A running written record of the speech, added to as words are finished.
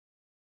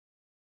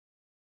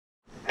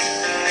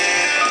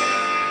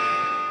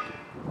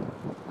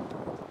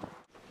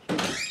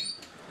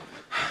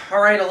All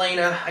right,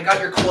 Elena, I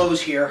got your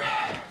clothes here.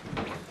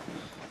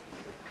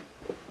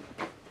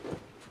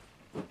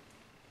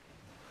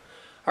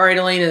 All right,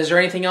 Elena, is there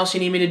anything else you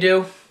need me to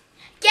do?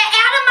 Get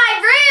out of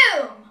my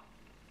room!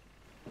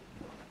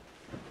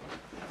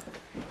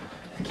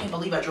 I can't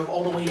believe I drove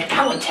all the way to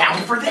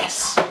Allentown for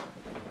this.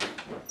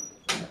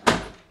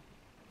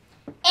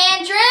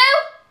 Andrew?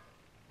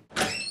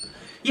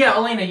 Yeah,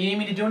 Elena, you need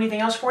me to do anything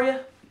else for you?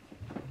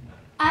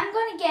 I'm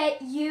gonna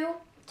get you,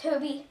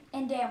 Toby,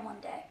 and Dan one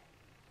day.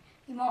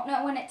 You won't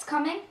know when it's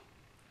coming,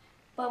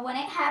 but when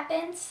it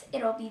happens,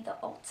 it'll be the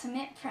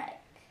ultimate prank.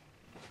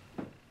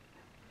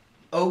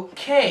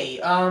 Okay,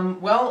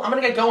 well, I'm gonna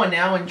get going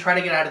now and try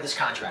to get out of this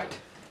contract.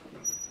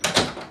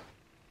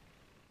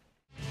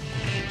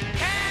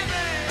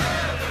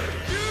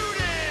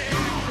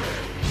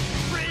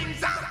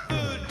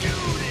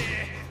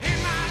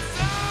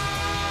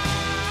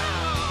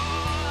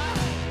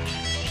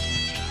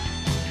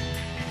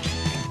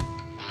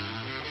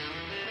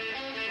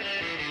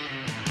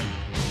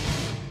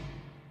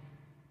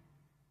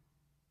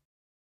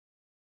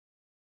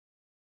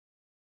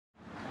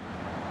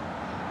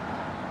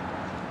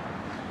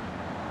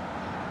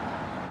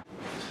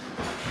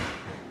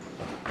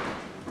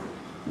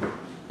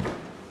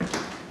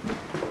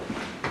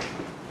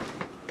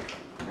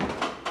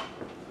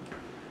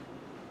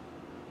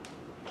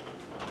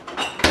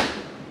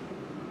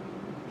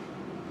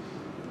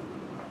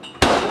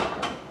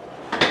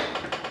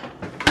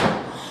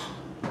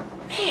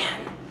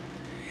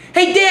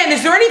 Hey, Dan,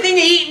 is there anything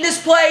to eat in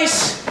this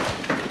place?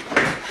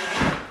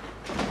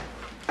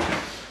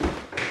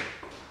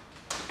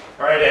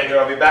 All right, Andrew,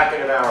 I'll be back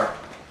in an hour.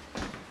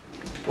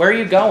 Where are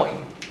you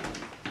going?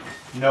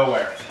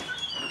 Nowhere.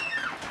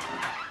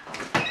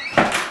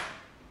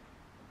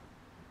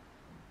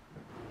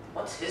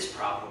 What's his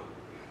problem?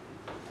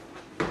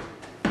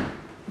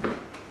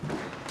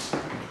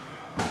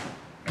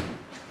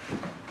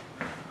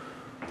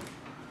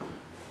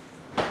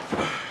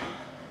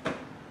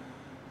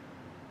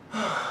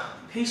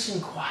 Peace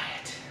and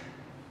quiet.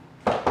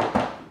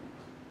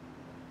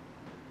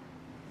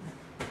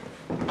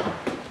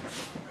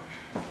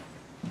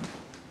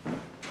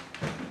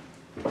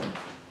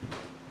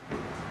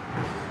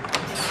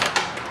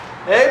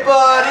 Hey,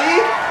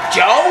 buddy!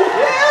 Joe?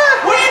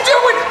 Yeah! What are you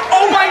doing?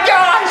 Oh my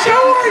gosh, how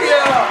are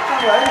you?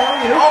 Alright, how are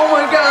you? Oh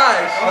my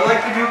gosh. I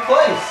like the new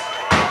place.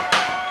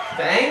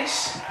 Thanks.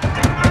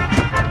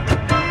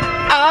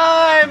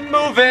 I'm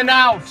moving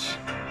out.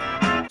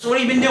 So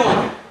what have you been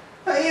doing?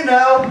 You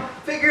know,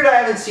 figured I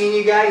haven't seen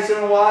you guys in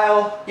a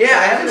while. Yeah, I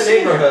was haven't in the seen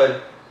you.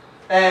 neighborhood.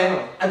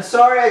 And I'm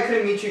sorry I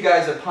couldn't meet you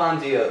guys at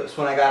Ponzio's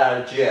when I got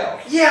out of jail.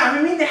 Yeah, I've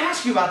been meaning to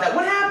ask you about that.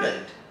 What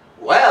happened?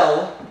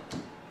 Well,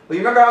 you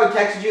remember how I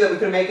texted you that we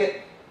couldn't make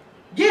it?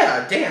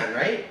 Yeah, Dan,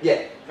 right?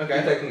 Yeah.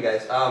 Okay. You texted me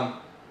guys.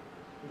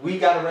 We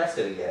got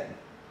arrested again.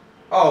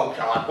 Oh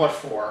God, what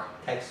for?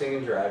 Texting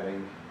and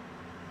driving.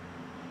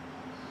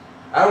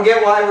 I don't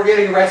get why we're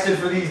getting arrested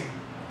for these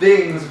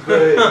things,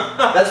 but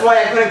that's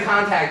why I couldn't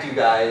contact you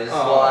guys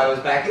while I was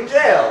back in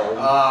jail.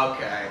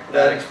 Okay,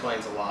 that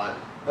explains a lot.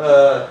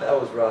 That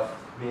was rough.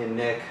 Me and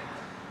Nick.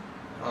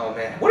 Oh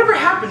man, whatever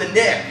happened to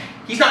Nick?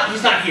 He's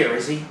not here,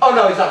 is he? Oh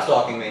no, he stopped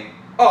stalking me.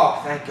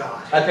 Oh, thank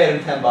God. I paid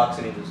him $10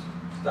 and he just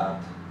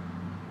stopped.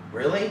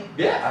 Really?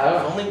 Yeah, I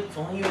don't know. If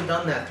only you had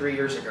done that 3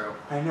 years ago.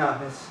 I know.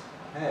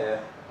 Hey,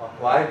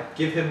 why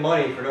give him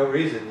money for no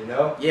reason, you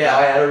know? Yeah. Now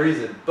I had a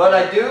reason. But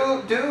I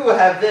do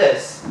have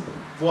this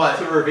What?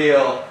 to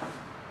reveal.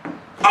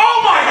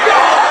 Oh my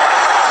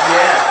God!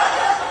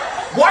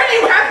 Yeah. Why do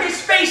you have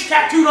his face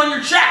tattooed on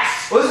your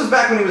chest? Well, this is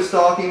back when he was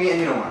stalking me and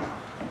you don't want to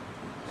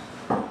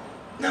know.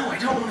 No, I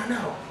don't want to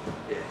know.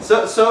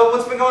 Yeah. So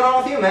what's been going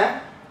on with you,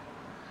 man?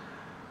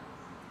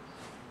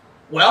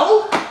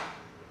 Well,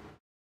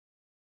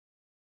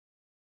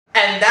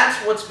 and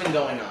that's what's been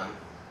going on.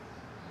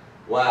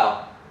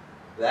 Wow.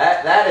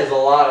 That is a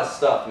lot of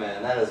stuff,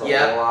 man. That is a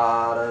Yeah.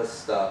 lot of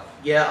stuff.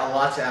 Yeah, a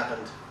lot's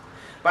happened.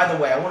 By the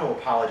way, I want to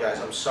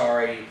apologize. I'm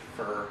sorry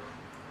for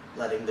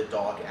letting the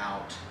dog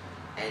out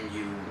and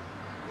you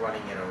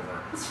running it over.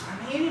 It's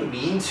funny, you didn't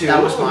mean to.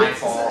 That was my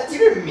fault. You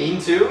didn't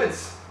mean to.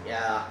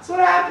 Yeah. It's what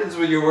happens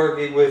when you're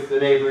working with a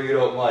neighbor you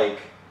don't like.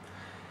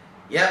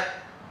 Yep.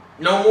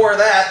 No more of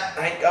that,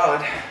 thank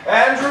God.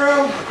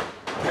 Andrew,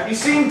 have you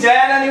seen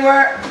Dan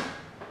anywhere?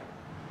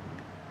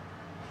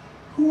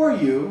 Who are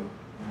you?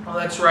 Oh,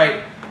 that's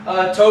right.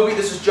 Toby,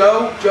 this is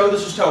Joe. Joe,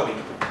 this is Toby.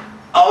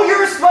 Oh,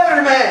 you're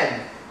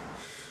Spider-Man!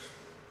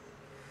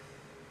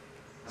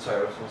 Sorry,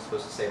 I wasn't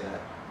supposed to say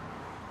that.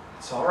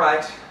 It's all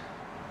right.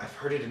 I've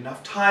heard it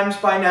enough times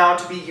by now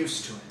to be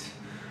used to it.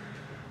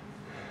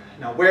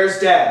 Now, where's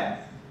Dan?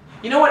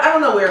 You know what? I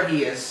don't know where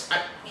he is.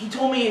 He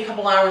told me a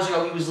couple hours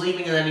ago he was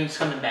leaving and then he was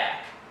coming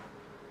back.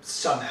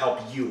 Some help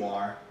you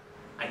are.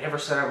 I never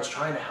said I was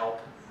trying to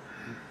help.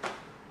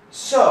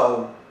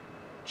 So,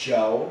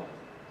 Joe,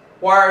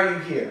 why are you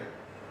here?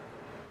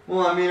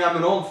 Well, I mean, I'm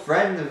an old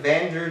friend of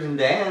Andrew's and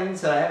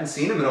Dan's, and I haven't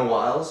seen him in a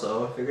while,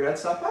 so I figured I'd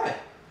stop by.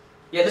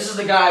 Yeah, this is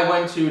the guy I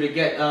went to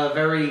get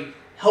very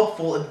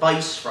helpful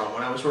advice from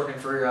when I was working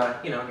for,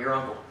 your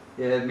uncle.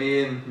 Yeah,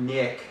 me and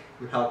Nick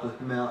would help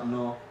him out and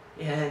all.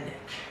 Yeah,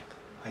 Nick.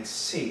 I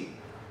see.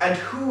 And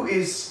who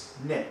is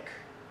Nick?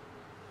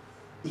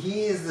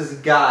 He is this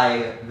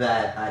guy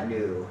that I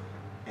knew.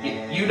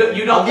 And You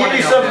don't I'll give wanna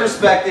you know some him.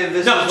 perspective.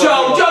 This No, is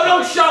Joe, what Joe,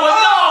 don't show it!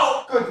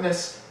 No!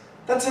 Goodness,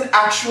 that's an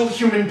actual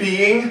human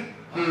being?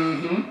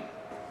 Mm-hmm.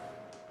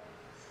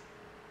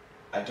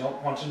 I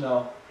don't want to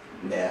know.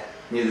 Yeah,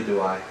 neither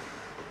do I.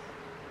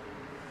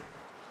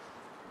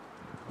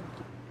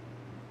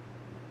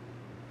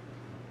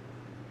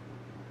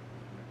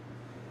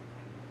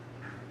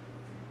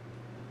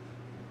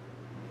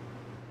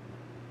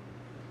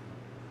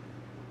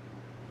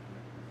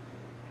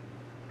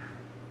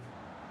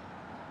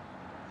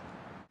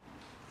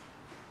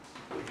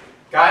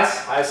 Guys,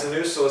 I have some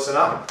news, so listen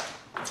up.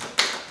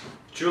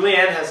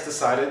 Julianne has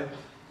decided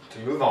to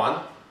move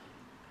on,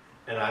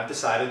 and I've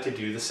decided to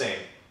do the same.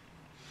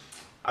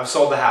 I've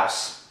sold the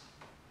house.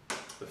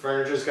 The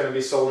furniture is going to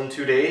be sold in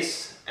 2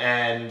 days,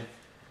 and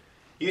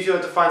you two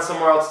have to find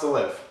somewhere else to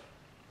live.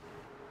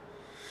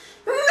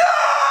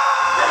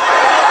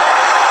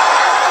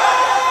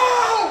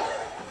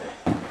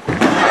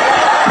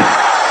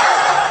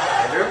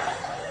 Andrew?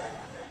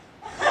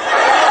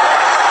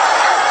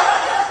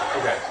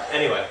 Okay,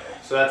 anyway,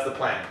 so that's the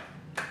plan.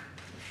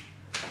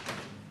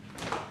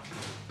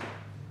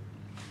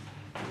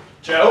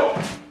 Joe?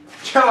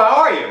 Joe, how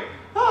are you?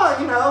 Oh,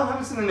 you know, I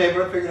was in the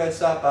neighborhood, figured I'd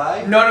stop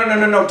by.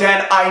 No,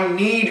 Dan, I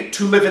need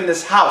to live in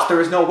this house.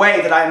 There is no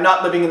way that I am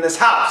not living in this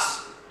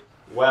house.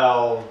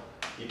 Well,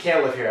 you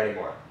can't live here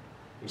anymore.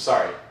 I'm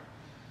sorry.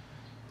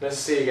 Nice to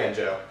see you again,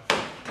 Joe.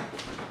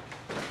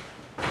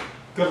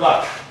 Good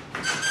luck.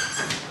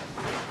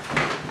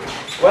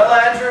 Well,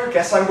 Andrew,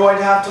 guess I'm going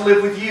to have to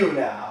live with you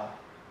now.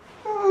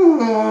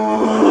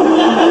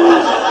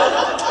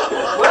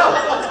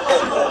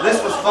 Well,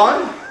 this was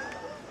fun.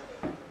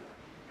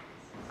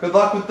 Good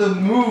luck with the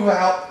move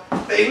out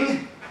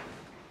thing.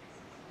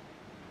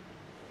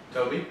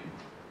 Toby,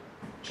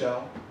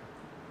 Joe.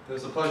 it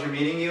was a pleasure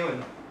meeting you,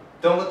 and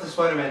don't let the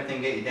Spider-Man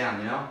thing get you down,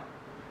 you know?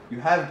 You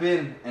have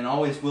been and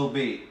always will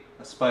be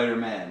a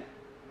Spider-Man.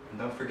 And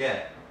don't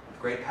forget, with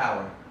great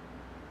power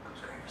comes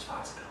great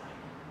responsibility.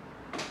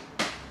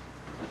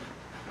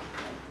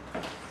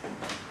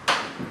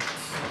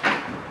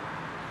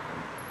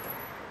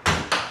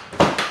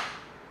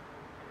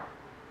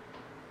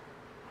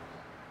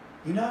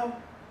 You know,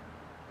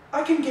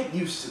 I can get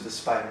used to the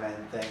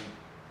Spider-Man thing.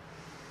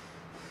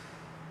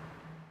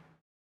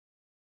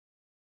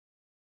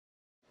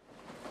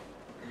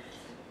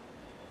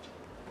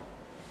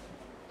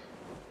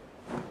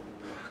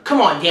 Come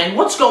on, Dan,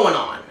 what's going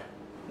on?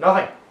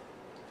 Nothing.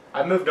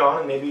 I moved on,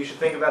 and maybe you should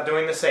think about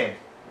doing the same.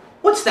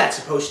 What's that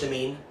supposed to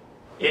mean?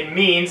 It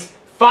means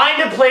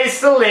find a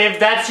place to live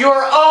that's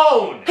your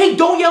own! Hey,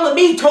 don't yell at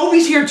me.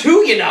 Toby's here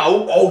too, you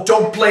know. Oh,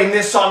 don't blame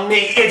this on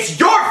me. It's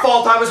your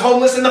fault I was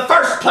homeless in the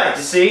first You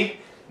place. see?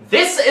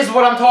 This is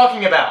what I'm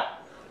talking about.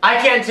 I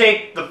can't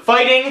take the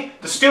fighting,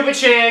 the stupid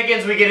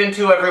shenanigans we get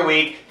into every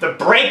week, the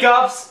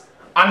breakups.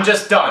 I'm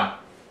just done.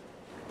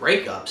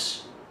 Breakups?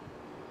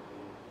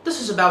 This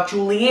is about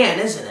Julianne,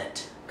 isn't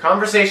it?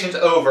 Conversation's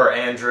over,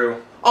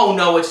 Andrew. Oh,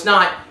 no, it's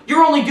not.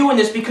 You're only doing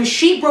this because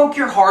she broke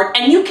your heart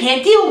and you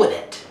can't deal with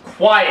it.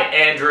 Quiet,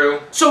 Andrew.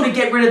 So to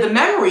get rid of the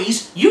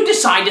memories, you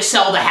decide to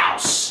sell the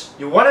house.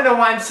 You want to know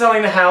why I'm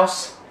selling the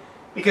house?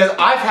 Because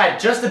I've had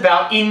just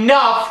about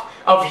enough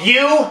of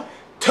you,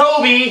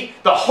 Toby,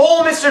 the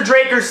whole Mr.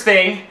 Drakers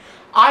thing.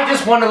 I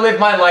just want to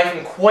live my life,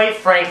 and quite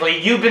frankly,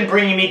 you've been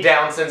bringing me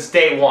down since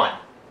day one.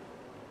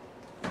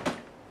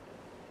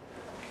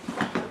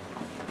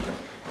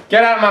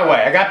 Get out of my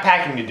way. I got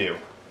packing to do.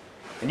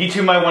 And you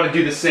two might want to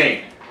do the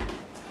same.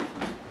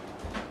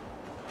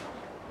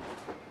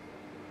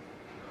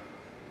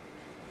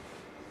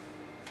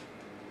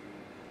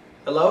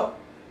 Hello?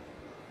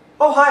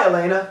 Oh, hi,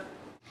 Elena.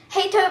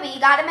 Hey, Toby, you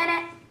got a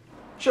minute?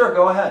 Sure,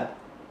 go ahead.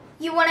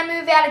 You want to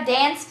move out of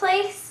Dan's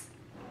place?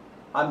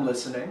 I'm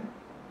listening.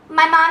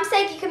 My mom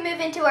said you can move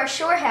into our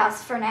shore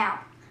house for now.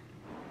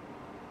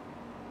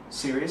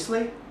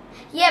 Seriously?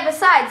 Yeah,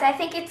 besides, I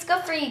think it's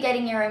good for you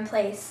getting your own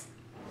place.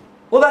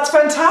 Well, that's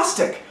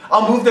fantastic.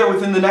 I'll move there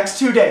within the next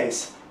 2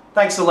 days.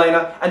 Thanks,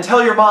 Elena. And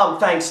tell your mom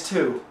thanks,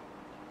 too.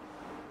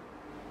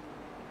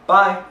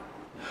 Bye.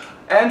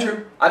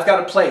 Andrew, I've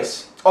got a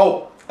place.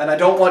 Oh, and I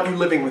don't want you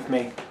living with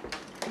me.